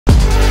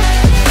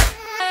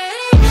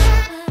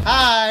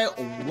Hi,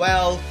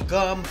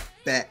 welcome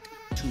back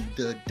to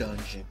the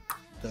dungeon.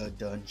 The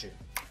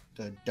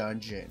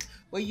dungeon.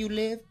 Where you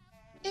live?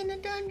 In a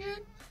dungeon?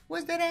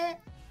 Where's that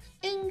at?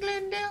 In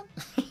Glendale?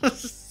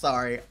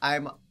 Sorry,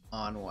 I'm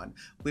on one.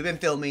 We've been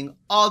filming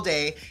all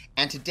day,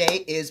 and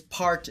today is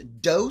part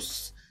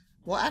dos.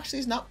 Well, actually,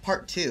 it's not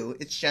part 2.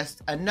 It's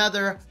just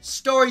another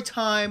story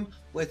time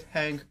with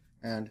Hank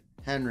and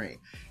Henry.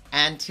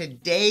 And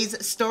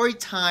today's story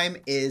time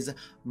is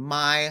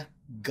my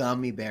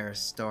gummy bear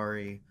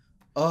story.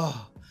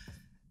 Oh,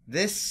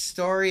 this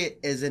story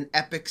is an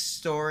epic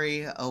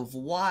story of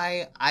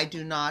why I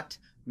do not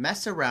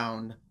mess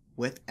around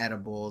with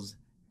edibles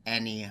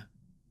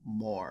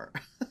anymore.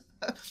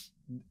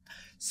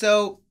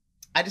 So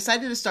I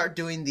decided to start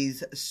doing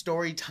these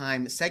story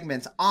time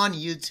segments on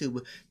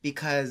YouTube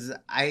because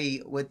I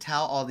would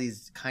tell all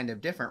these kind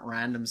of different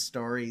random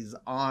stories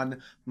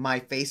on my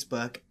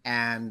Facebook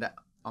and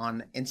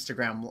on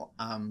Instagram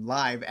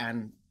live,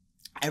 and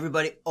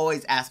everybody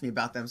always asked me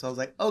about them. So I was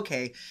like,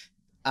 okay,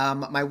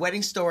 my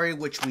wedding story,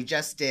 which we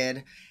just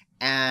did,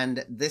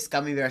 and this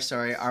gummy bear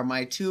story are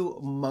my 2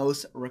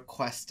 most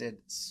requested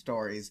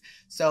stories.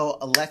 So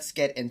let's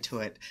get into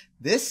it.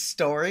 This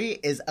story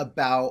is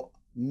about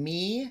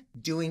me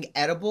doing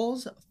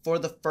edibles for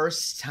the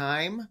first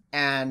time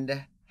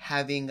and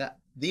having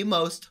the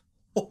most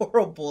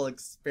horrible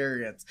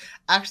experience.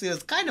 Actually, it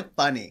was kind of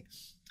funny.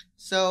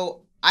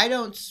 So I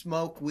don't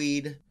smoke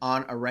weed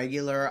on a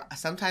regular.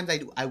 Sometimes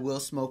I will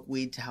smoke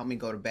weed to help me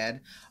go to bed.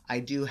 I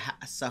do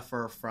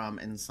suffer from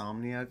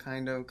insomnia,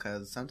 kind of,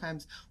 because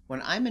sometimes when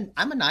I'm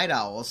a night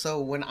owl. So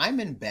when I'm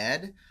in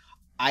bed,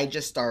 I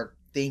just start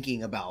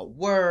thinking about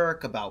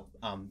work, about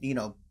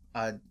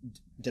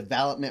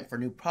development for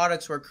new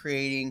products we're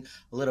creating,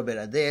 a little bit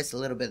of this, a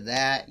little bit of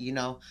that,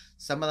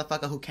 some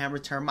motherfucker who can't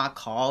return my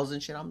calls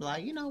and shit. I'm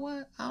like, you know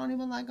what? I don't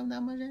even like them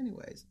that much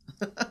anyways.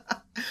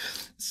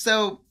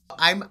 So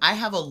I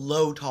have a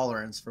low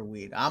tolerance for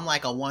weed. I'm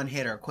like a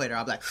one-hitter quitter.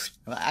 I'm like,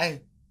 I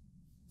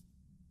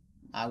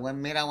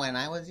wouldn't admit when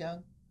I was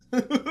young.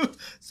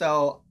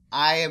 So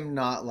I am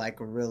not like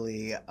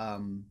really, I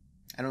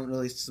don't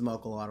really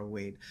smoke a lot of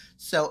weed.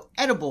 So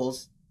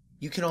edibles,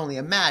 you can only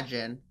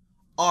imagine,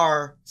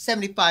 are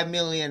 75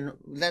 million.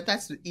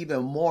 That's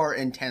even more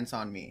intense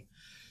on me.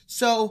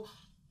 So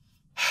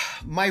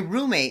my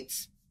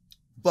roommates,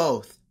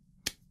 both,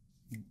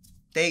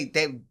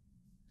 the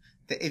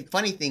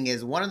funny thing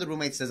is, one of the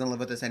roommates doesn't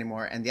live with us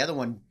anymore, and the other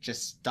one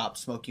just stopped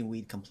smoking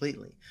weed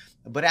completely.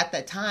 But at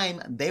that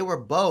time, they were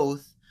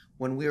both,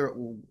 when we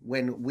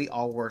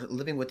all were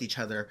living with each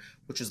other,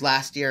 which was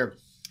last year,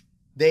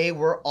 they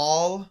were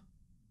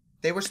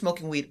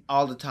smoking weed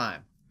all the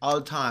time.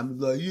 Like,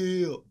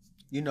 yeah,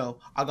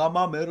 I got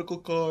my medical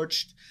card.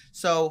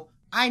 So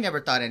I never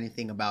thought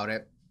anything about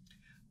it.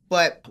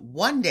 But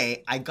one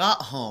day I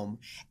got home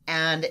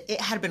and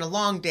it had been a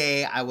long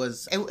day. It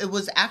was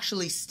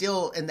actually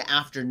still in the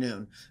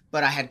afternoon,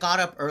 but I had got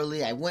up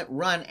early. I went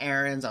run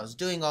errands. I was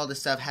doing all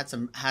this stuff, had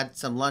some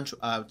lunch,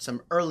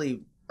 some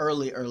early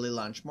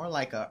lunch, more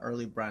like a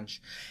early brunch.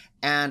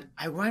 And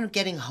I wound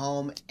getting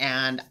home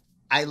and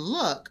I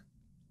look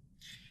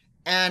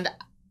and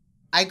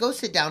I go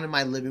sit down in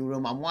my living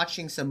room. I'm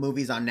watching some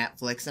movies on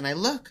Netflix and I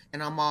look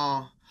and I'm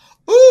all,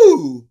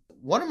 ooh!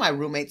 One of my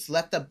roommates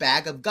left a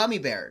bag of gummy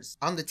bears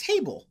on the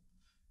table,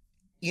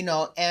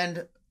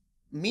 and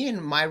me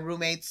and my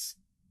roommates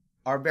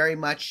are very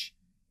much,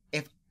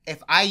 if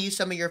I use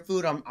some of your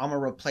food, I'm gonna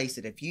replace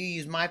it. If you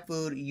use my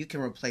food, you can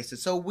replace it.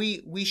 So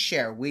we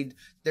share. We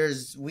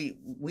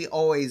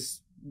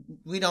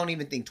don't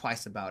even think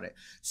twice about it.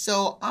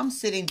 So I'm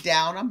sitting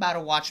down. I'm about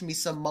to watch me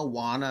some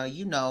Moana,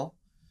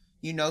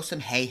 some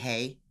Hey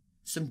Hey,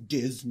 some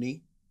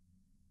Disney,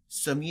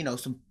 some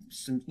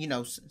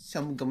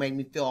gonna make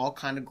me feel all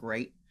kind of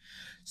great.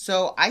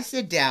 So I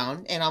sit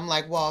down and I'm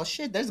like, well,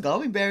 shit, there's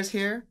gummy bears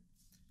here.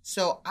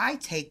 So I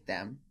take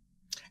them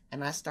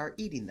and I start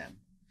eating them.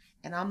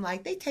 And I'm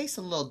like, they taste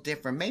a little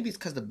different. Maybe it's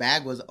because the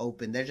bag was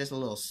open. They're just a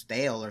little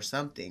stale or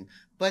something.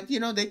 But,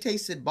 they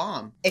tasted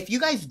bomb. If you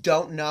guys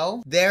don't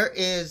know, there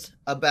is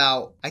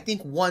about, I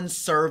think, 1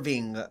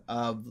 serving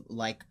of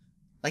like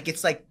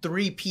it's like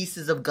 3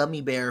 pieces of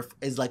gummy bear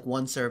is like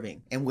 1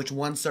 serving. In which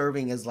 1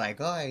 serving is like,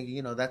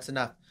 oh, that's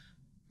enough.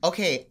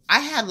 Okay,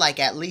 I had like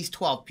at least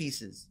 12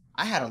 pieces.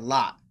 I had a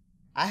lot.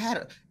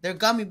 They're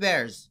gummy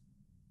bears.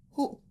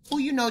 Who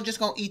just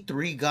gonna eat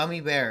 3 gummy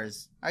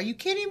bears? Are you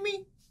kidding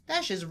me?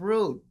 That's just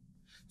rude.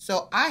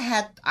 So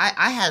I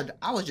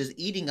was just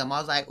eating them. I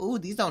was like, ooh,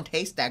 these don't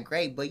taste that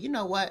great, but you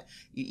know what?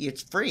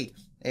 It's free.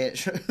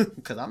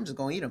 Cause I'm just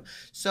gonna eat them.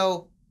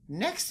 So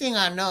next thing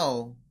I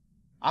know,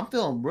 I'm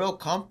feeling real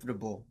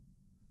comfortable.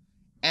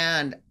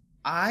 And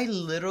I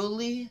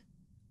literally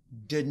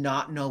did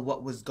not know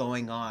what was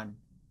going on.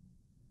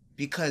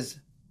 Because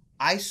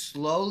I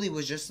slowly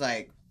was just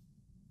like,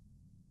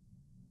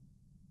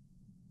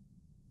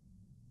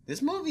 this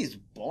movie is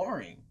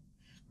boring.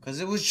 Because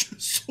it was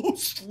just so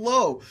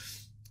slow.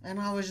 And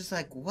I was just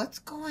like, what's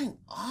going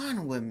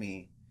on with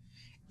me?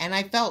 And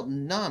I felt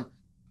numb.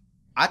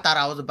 I thought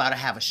I was about to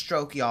have a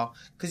stroke, y'all.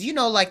 Because, you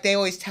know, like they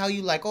always tell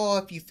you, like, oh,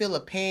 if you feel a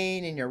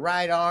pain in your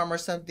right arm or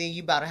something,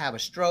 you about to have a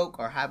stroke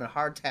or having a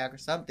heart attack or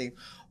something.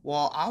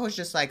 Well, I was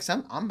just like,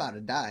 I'm about to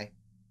die.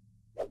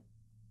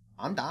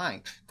 I'm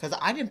dying. Because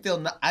I didn't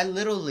feel,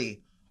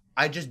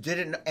 I just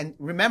didn't. And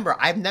remember,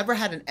 I've never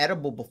had an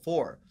edible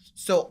before.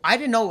 So I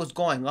didn't know what was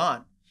going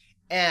on.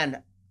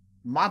 And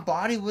my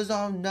body was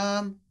all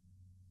numb.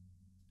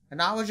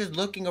 And I was just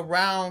looking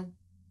around.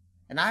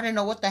 And I didn't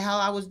know what the hell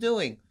I was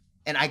doing.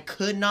 And I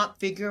could not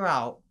figure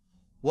out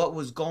what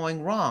was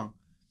going wrong.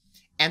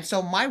 And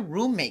so my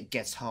roommate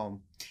gets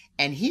home.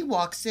 And he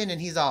walks in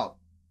and he's all,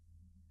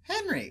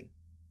 Henry,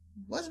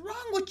 what's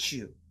wrong with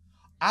you?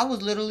 I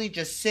was literally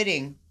just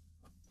sitting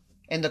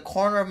in the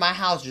corner of my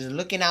house, just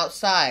looking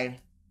outside,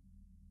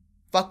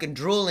 fucking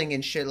drooling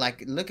and shit,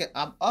 like looking.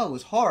 Oh, it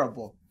was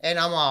horrible. And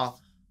I'm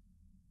all,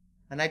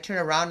 and I turned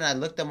around and I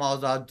looked at him. I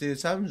was all, dude,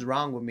 something's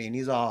wrong with me. And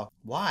he's all,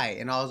 why?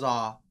 And I was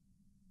all,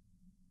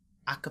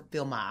 I could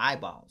feel my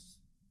eyeballs.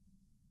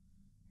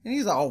 And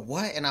he's all,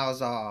 what? And I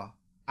was all,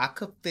 I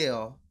could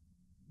feel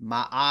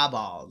my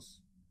eyeballs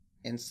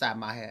inside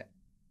my head.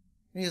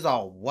 And he's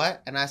all,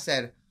 what? And I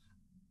said,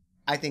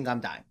 I think I'm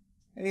dying.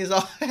 And he's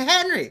all,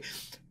 Henry.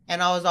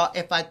 And I was all,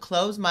 if I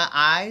close my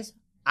eyes,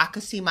 I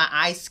could see my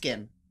eye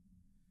skin.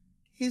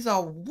 He's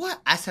all,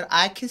 what? I said,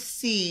 I could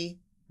see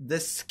the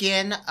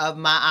skin of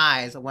my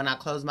eyes when I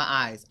close my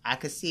eyes. I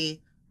could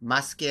see my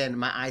skin,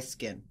 my eye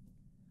skin.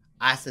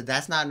 I said,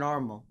 that's not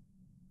normal.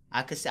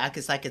 I could see,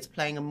 like it's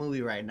playing a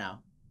movie right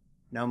now.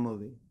 No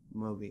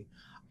movie.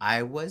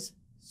 I was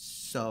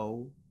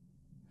so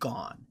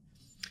gone.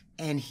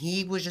 And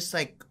he was just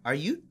like, are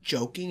you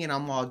joking? And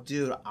I'm all,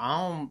 dude,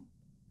 I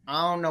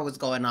don't know what's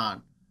going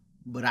on,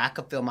 but I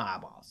could feel my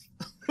eyeballs.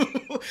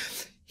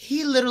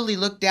 He literally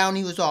looked down.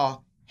 He was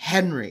all,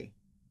 Henry,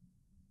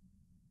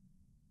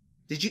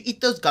 did you eat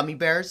those gummy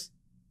bears?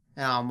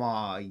 And I'm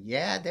all,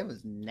 yeah, that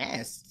was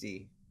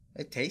nasty.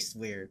 It tastes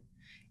weird.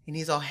 And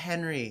he's all,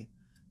 Henry,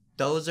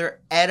 those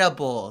are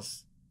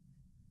edibles.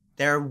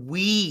 They're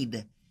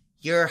weed.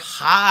 You're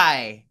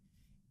high.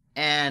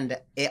 And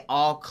it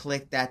all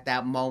clicked at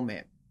that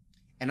moment.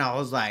 And I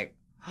was like,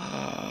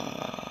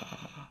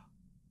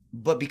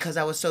 but because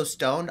I was so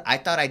stoned, I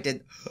thought I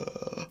did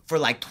for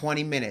like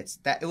 20 minutes.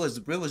 That it was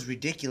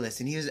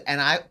ridiculous.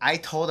 And I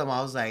told him,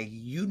 I was like,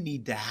 you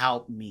need to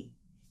help me.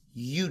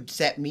 You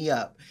set me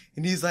up.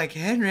 And he's like,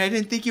 Henry, I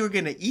didn't think you were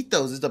going to eat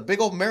those. There's a big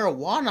old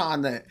marijuana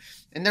on that.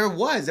 And there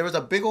was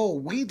a big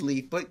old weed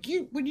leaf. But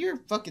when you're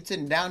fucking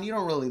sitting down, you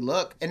don't really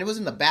look. And it was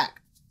in the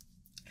back.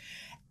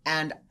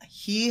 And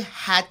he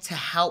had to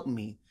help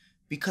me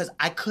because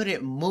I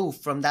couldn't move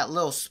from that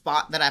little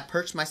spot that I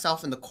perched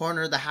myself in the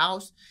corner of the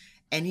house.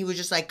 And he was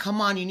just like,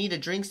 come on, you need to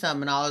drink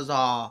some. And I was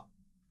all,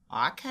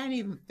 I can't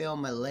even feel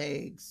my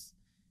legs.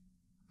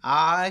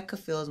 I could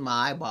feel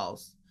my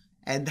eyeballs.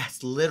 And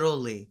that's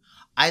literally,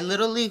 I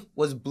literally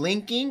was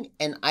blinking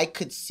and I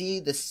could see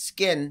the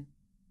skin.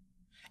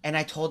 And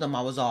I told him,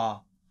 I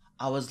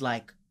was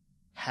like,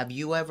 have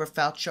you ever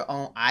felt your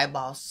own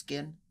eyeball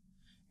skin?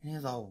 And he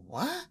was all,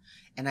 what?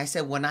 And I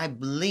said, when I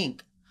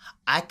blink,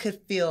 I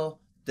could feel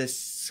the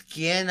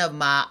skin of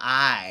my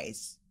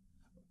eyes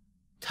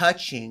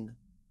touching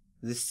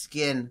the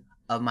skin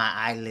of my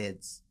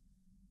eyelids.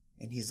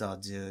 And he's all,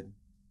 dude,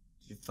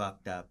 you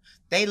fucked up.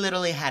 They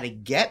literally had to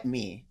get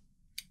me,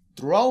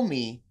 throw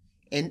me,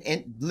 and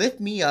lift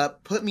me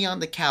up, put me on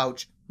the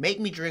couch, make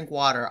me drink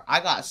water. I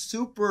got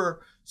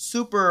super,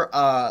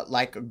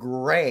 like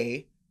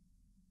gray.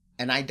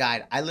 And I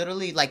died. I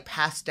literally like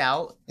passed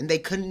out and they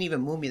couldn't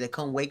even move me. They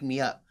couldn't wake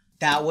me up.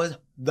 That was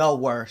the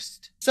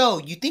worst. So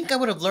you think I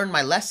would have learned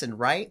my lesson,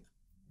 right?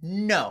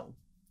 No.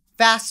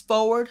 Fast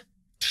forward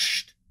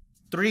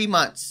 3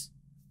 months,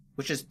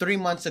 which is 3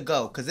 months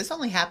ago. Because this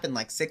only happened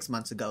like 6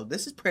 months ago.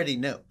 This is pretty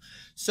new.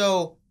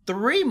 So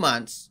 3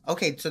 months.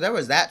 Okay, so there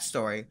was that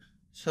story.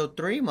 So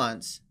 3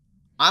 months,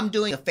 I'm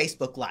doing a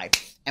Facebook Live.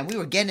 And we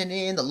were getting it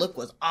in. The look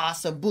was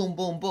awesome. Boom,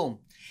 boom, boom.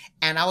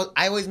 And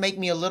I always make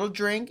me a little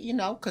drink, you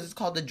know, because it's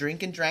called the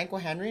Drink and Drank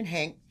with Henry and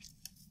Hank.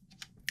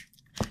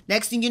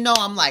 Next thing you know,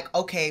 I'm like,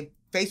 okay,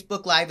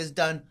 Facebook Live is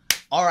done.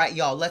 All right,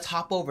 y'all, let's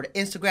hop over to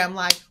Instagram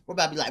Live. We're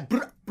about to be like,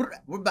 brr, brr.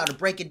 We're about to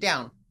break it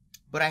down.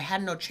 But I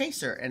had no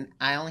chaser, and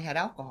I only had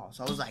alcohol.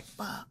 So I was like,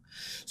 fuck.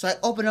 So I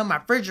opened up my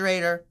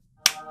refrigerator.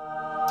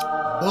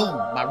 Boom.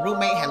 My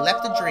roommate had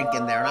left a drink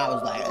in there, and I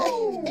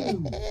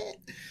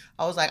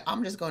was like,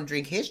 I'm just going to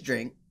drink his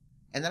drink,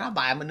 and then I'll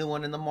buy him a new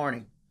one in the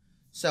morning.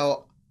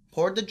 So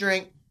poured the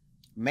drink,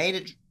 made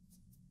it,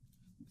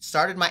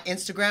 started my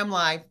Instagram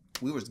Live.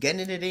 We was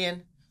getting it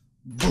in.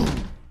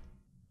 Boom.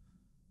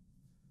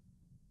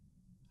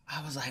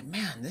 I was like,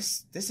 man,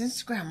 this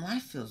Instagram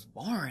Live feels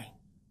boring.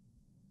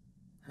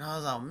 And I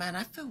was like, man,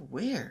 I feel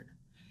weird.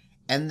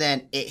 And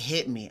then it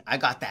hit me. I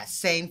got that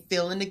same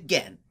feeling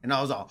again. And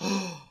I was all,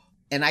 oh.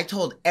 And I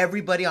told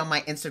everybody on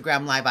my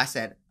Instagram Live, I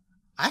said,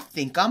 I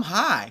think I'm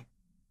high.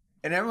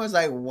 And everyone's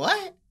like,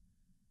 what?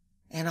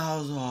 And I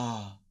was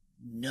all,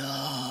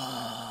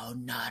 no,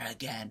 not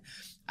again.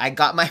 I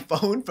got my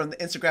phone from the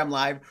Instagram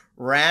Live,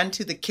 ran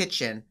to the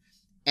kitchen,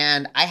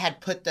 and I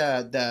had put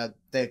the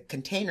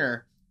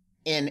container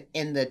in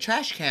the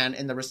trash can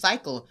in the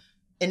recycle,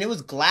 and it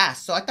was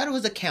glass. So I thought it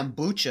was a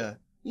kombucha,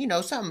 you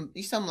know,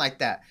 something like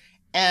that.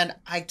 And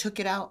I took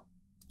it out.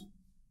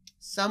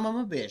 Some of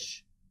my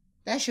bitch.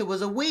 That shit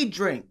was a weed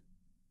drink.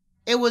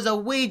 It was a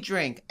weed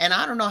drink. And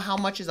I don't know how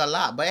much is a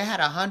lot, but it had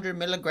 100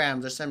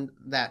 milligrams or some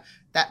that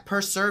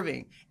per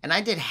serving. And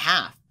I did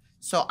half.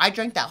 So I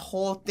drank that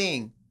whole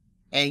thing.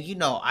 And you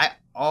know,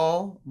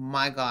 oh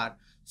my God.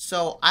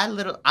 So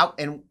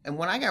and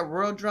when I get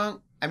real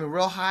drunk,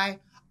 real high,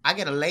 I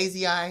get a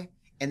lazy eye.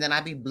 And then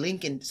I be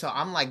blinking. So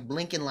I'm like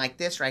blinking like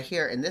this right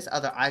here. And this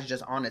other eye's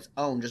just on its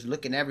own, just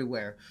looking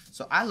everywhere.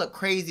 So I look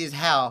crazy as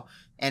hell.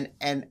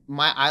 And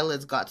my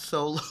eyelids got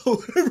so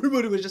low.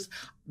 Everybody was just,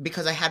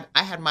 because I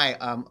had my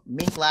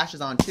mink lashes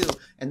on too.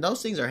 And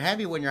those things are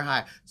heavy when you're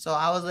high. So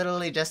I was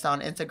literally just on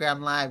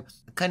Instagram Live.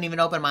 I couldn't even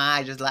open my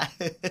eyes, just like.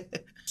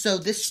 So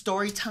this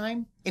story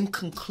time, in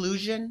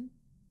conclusion,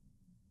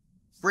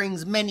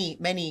 brings many,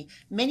 many,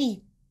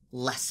 many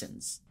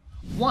lessons.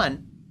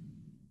 1,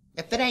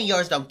 if it ain't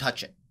yours, don't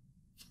touch it.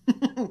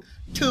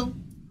 2,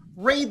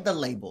 read the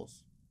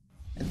labels.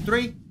 And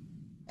 3,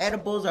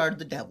 edibles are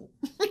the devil.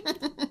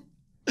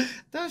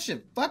 That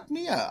shit fucked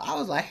me up. I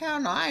was like,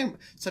 hell no,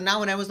 So now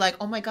when I was like,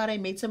 oh my God, I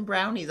made some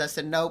brownies, I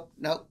said, nope.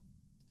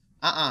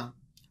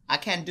 I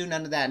can't do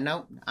none of that.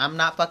 Nope. I'm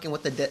not fucking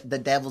with the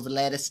devil's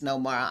lettuce no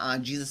more.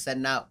 Jesus said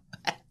no.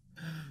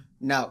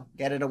 No,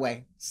 get it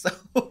away. So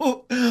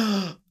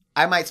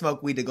I might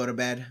smoke weed to go to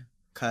bed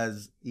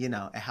because, you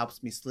know, it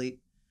helps me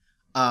sleep.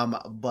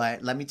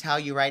 But let me tell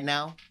you right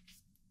now,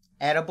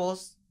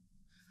 edibles,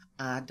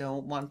 I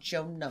don't want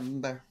your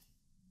number.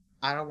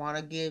 I don't want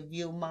to give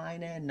you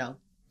mine, and no,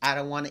 I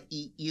don't want to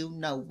eat you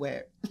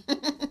nowhere.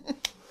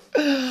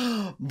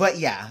 But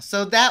yeah,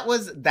 so that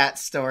was that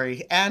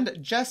story. And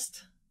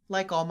just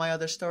like all my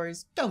other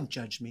stories, don't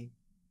judge me.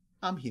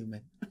 I'm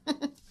human.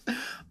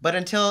 But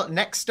until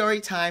next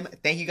story time,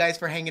 thank you guys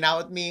for hanging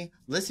out with me,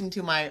 listening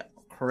to my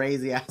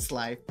crazy ass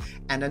life.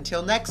 And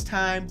until next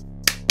time,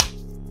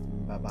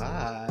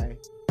 bye-bye.